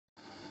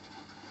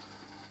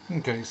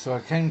Okay, so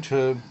I came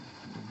to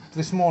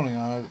this morning.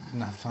 I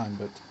didn't have time,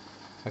 but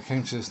I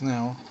came to this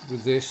now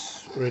with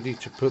this ready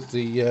to put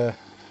the. I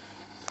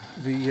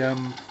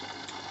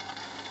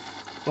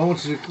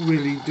wanted to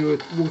really do a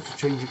water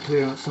change and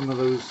clear out some of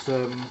those,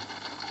 the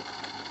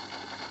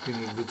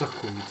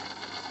duckweed.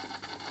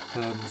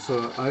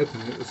 So I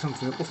opened it with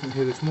something that wasn't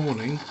here this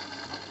morning.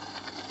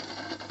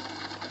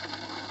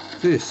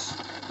 This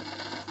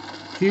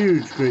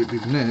huge, great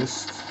big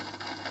nest,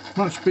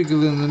 much bigger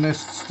than the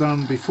nests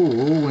done before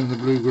when the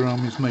blue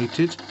gouramis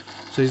mated.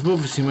 So he's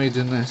obviously made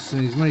a nest,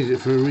 and he's made it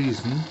for a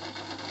reason.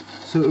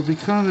 So it would be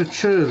kind of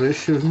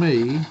churlish of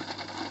me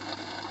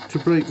to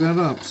break that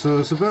up. So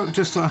it's about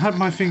just, I had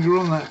my finger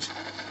on that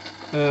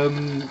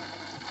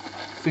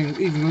thing,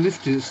 even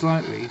lifted it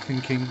slightly,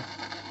 thinking,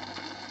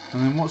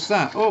 and then what's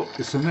that? Oh,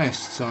 it's a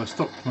nest. So I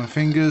stopped my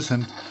fingers,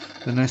 and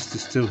the nest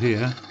is still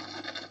here.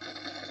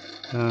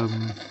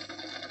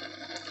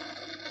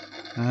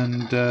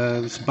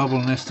 It's a bubble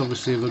nest,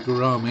 obviously, of a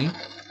gourami,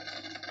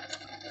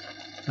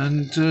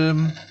 and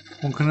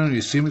one can only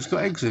assume it's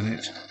got eggs in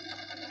it.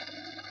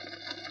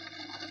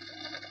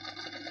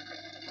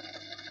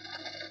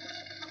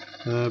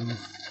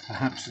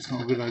 Perhaps it's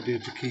not a good idea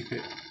to keep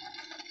it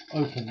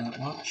open that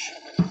much.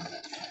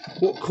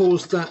 What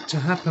caused that to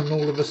happen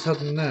all of a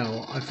sudden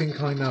now? I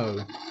think I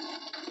know.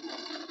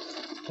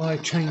 I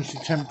changed the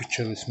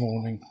temperature this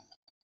morning.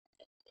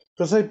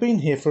 Because they've been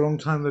here for a long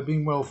time, they've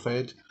been well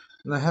fed,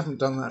 and they haven't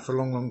done that for a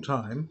long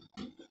time.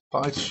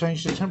 But I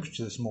changed the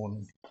temperature this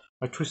morning.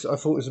 I thought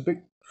it was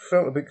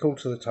felt a bit cold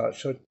to the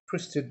touch, so I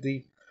twisted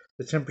the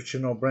temperature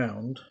knob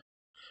round,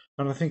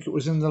 and I think it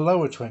was in the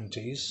lower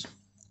 20s.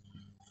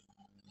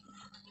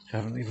 I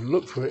haven't even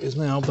looked where it is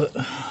now, but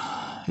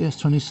yes,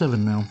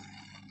 27 now.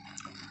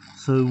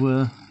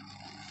 So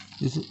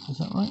is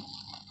that right?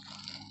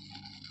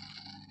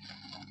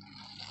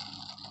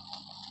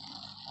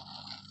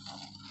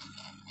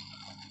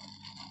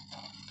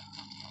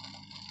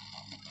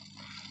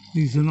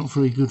 These are not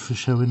very good for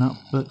showing up,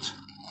 but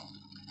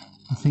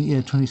I think,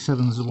 yeah,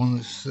 27 is the one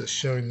that's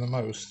showing the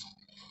most.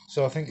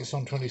 So I think it's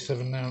on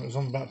 27 now. It was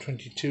on about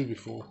 22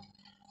 before.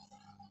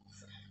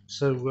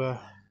 So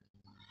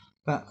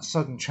that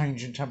sudden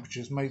change in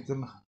temperatures made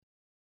them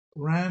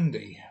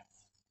Randy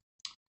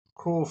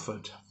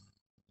Crawford.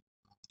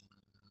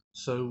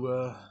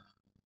 So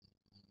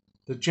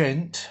the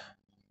gent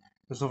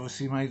has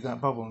obviously made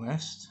that bubble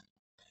nest.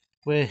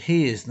 Where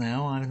he is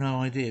now, I have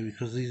no idea,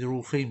 because these are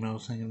all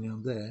females hanging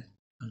around there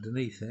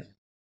underneath it.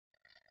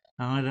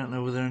 And I don't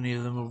know whether any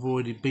of them have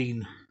already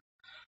been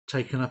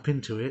taken up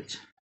into it.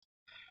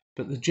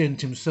 But the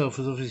gent himself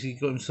has obviously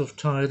got himself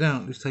tired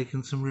out. He's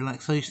taken some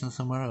relaxation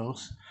somewhere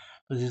else,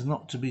 that is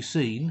not to be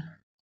seen.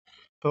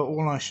 But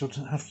all I should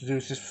have to do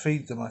is just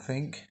feed them, I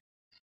think,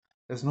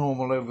 as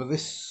normal over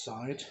this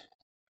side,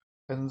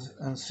 and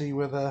see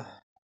whether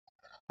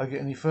I get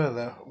any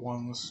further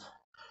ones.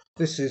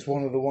 This is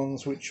one of the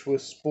ones which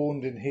was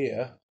spawned in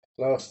here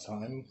last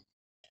time,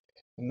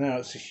 and now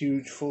it's a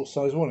huge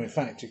full-size one. In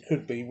fact, it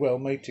could be well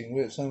mating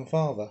with its own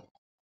father,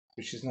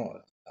 which is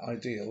not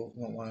ideal,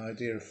 not my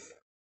idea of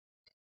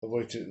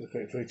the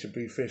correct way to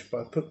breed fish.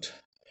 But I put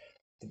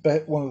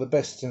one of the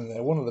best in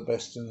there,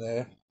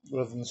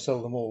 rather than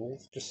sell them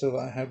all, just so that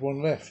I had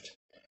one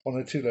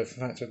or two left. In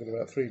fact, I've got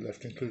about 3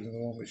 left, including the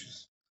one which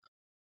is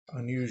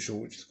unusual,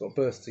 which has got a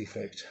birth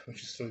defect,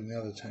 which is still in the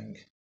other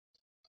tank.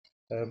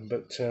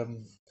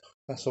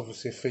 That's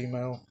obviously a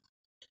female.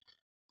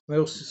 They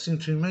also seem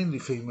to be mainly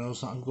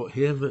females that I've got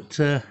here, but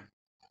the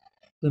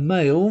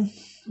male,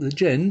 the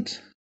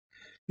gent,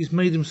 he's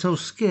made himself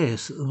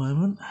scarce at the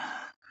moment.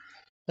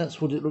 That's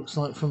what it looks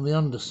like from the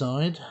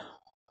underside.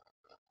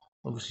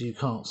 Obviously you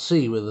can't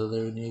see whether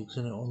there are any eggs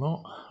in it or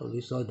not, or at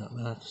least I don't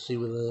know how to see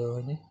whether there are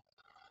any.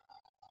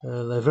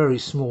 They're very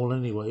small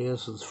anyway,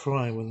 as the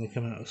fry when they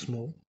come out are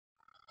small.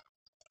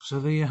 So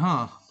there you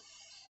are.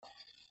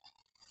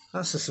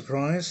 That's a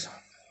surprise.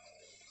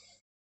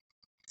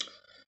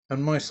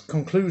 And my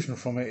conclusion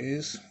from it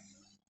is,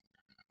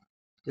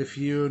 if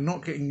you're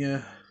not getting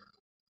your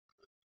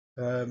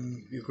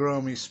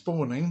gourami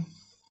spawning,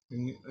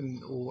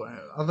 or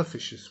other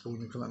fishes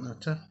spawning for that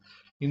matter,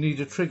 you need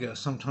a trigger.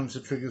 Sometimes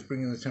the trigger is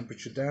bringing the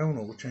temperature down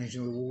or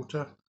changing the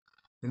water.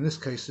 In this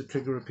case, the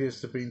trigger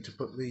appears to be to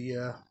put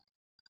the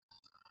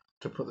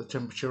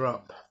temperature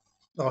up.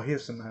 Oh,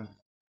 here's the man.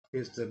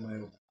 Here's the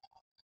male,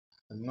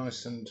 and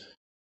nice and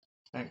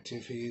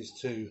active he is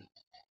too.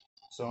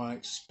 So I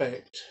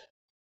expect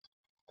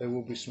there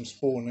will be some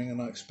spawning, and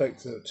I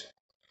expect that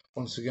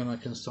once again I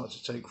can start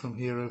to take from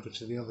here over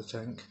to the other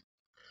tank.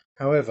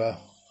 However,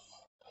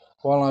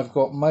 while I've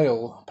got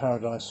male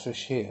paradise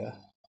fish here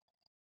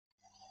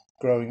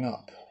growing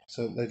up,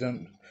 so that they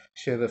don't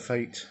share the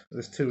fate,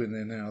 there's 2 in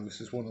there now,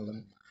 this is one of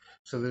them,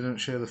 so they don't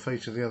share the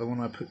fate of the other one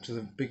I put to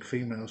the big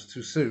females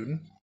too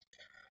soon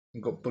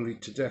and got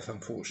bullied to death,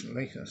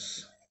 unfortunately.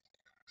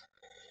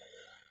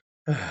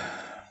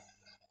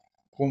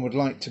 One would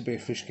like to be a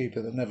fish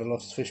keeper that never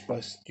lost fish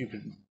by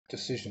stupid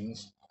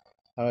decisions.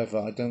 However,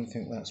 I don't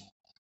think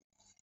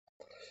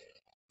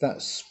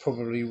that's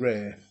probably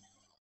rare.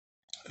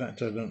 In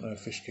fact, I don't know a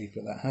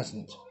fishkeeper that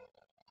hasn't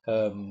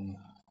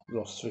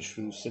lost fish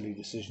through silly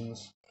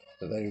decisions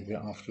that they would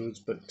get afterwards,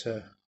 but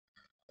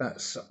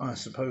that's, I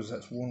suppose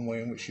that's one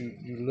way in which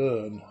you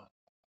learn.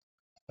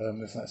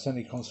 If that's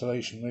any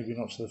consolation, maybe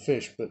not to the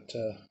fish, but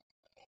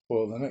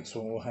well, the next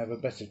one will have a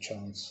better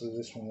chance. So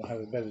this one will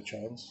have a better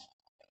chance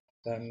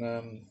than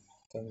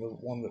the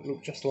one that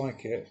looked just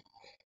like it,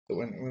 that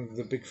went with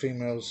the big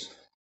females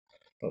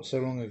not so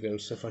long ago.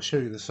 So if I show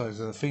you the size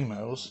of the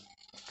females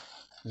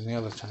in the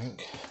other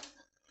tank,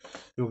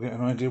 you'll get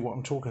an idea what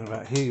I'm talking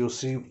about. Here you'll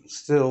see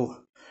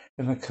still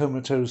in a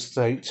comatose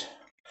state.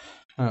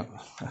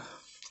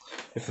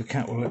 If the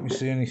cat will let me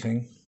see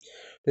anything.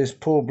 This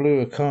poor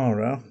blue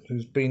Acara,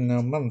 who's been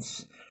now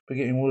months, but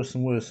getting worse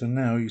and worse, and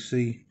now you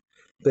see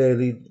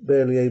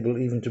barely able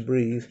even to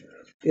breathe,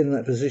 in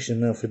that position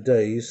now for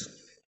days.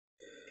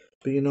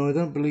 But you know, I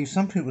don't believe,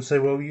 some people say,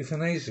 well,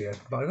 euthanasia,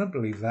 but I don't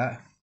believe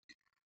that.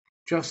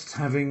 He's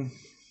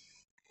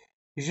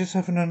just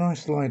having a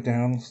nice lie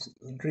down,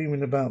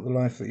 dreaming about the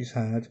life that he's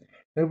had.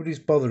 Nobody's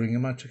bothering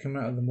him. I took him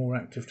out of the more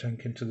active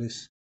tank into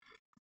this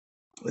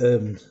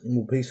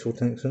more peaceful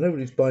tank, so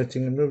nobody's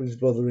biting him, nobody's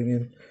bothering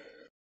him.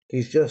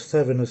 He's just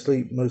having a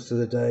sleep most of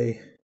the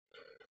day,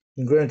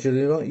 and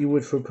gradually, like you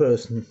would for a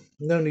person.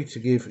 No need to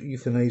give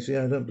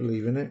euthanasia. I don't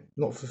believe in it.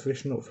 Not for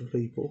fish, not for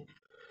people.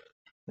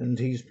 And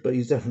he's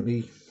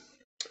definitely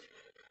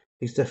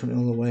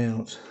on the way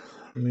out.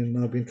 I mean,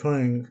 I've been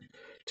trying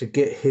to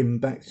get him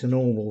back to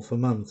normal for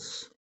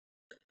months,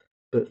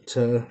 but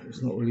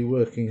it's not really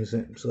working, is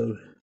it? So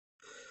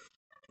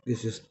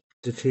it's just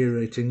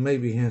deteriorating.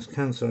 Maybe he has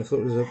cancer. I thought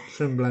it was a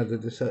swim bladder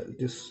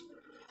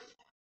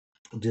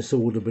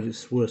disorder, but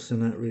it's worse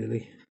than that,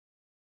 really.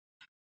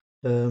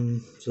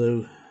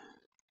 So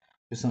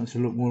it's starting to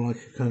look more like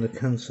a kind of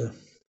cancer.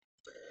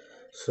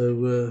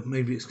 So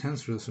maybe it's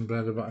cancer of the swim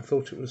bladder, but I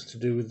thought it was to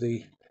do with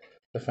the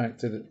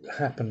fact that it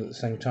happened at the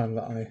same time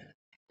that I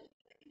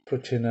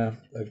put in a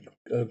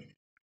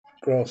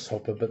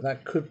grasshopper. But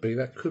that could be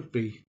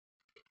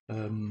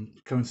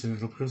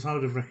coincidental, because I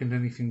would have reckoned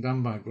anything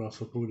done by a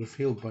grasshopper would have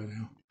healed by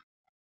now.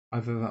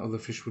 Either that or the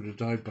fish would have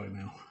died by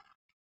now.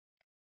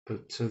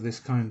 But this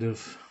kind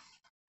of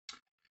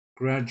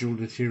gradual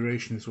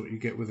deterioration is what you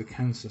get with a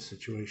cancer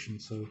situation,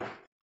 so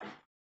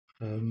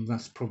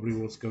that's probably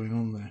what's going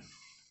on there.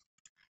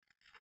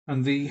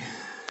 And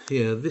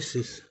this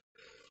is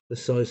the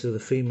size of the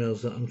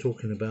females that I'm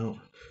talking about.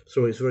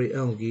 Sorry, it's very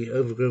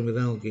overgrown with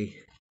algae.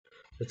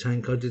 The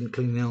tank, I didn't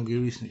clean the algae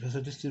recently because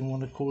I just didn't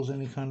want to cause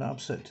any kind of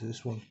upset to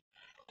this one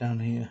down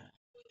here.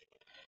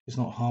 It's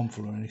not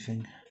harmful or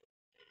anything.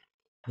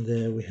 And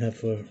there we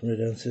have a red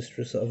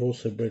ancestress that I've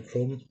also bred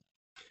from.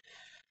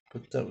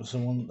 But that was the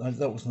one,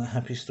 that wasn't a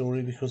happy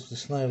story, because the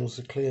snails,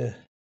 the clear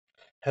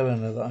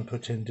Helena that I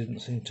put in, didn't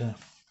seem to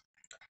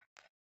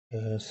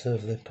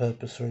serve their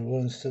purpose very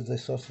well. Instead, they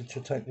started to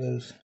attack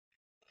those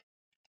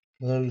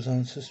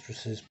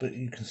ancestresses. But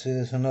you can see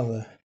there's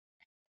another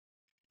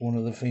one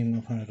of the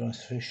female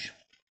paradise fish,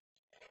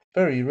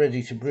 very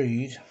ready to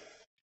breed.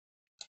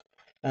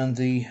 And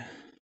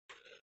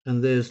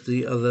there's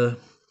the other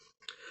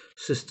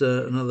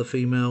sister, another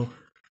female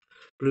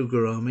blue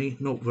gourami,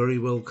 not very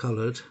well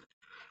coloured,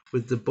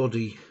 with the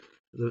body,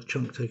 the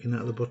chunk taken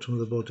out of the bottom of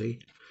the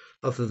body.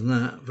 Other than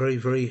that, very,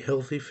 very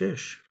healthy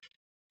fish.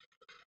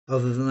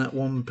 Other than that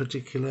one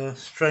particular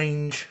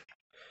strange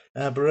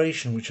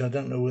aberration, which I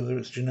don't know whether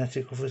it's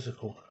genetic or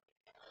physical.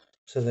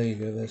 So there you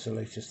go, there's the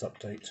latest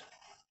update.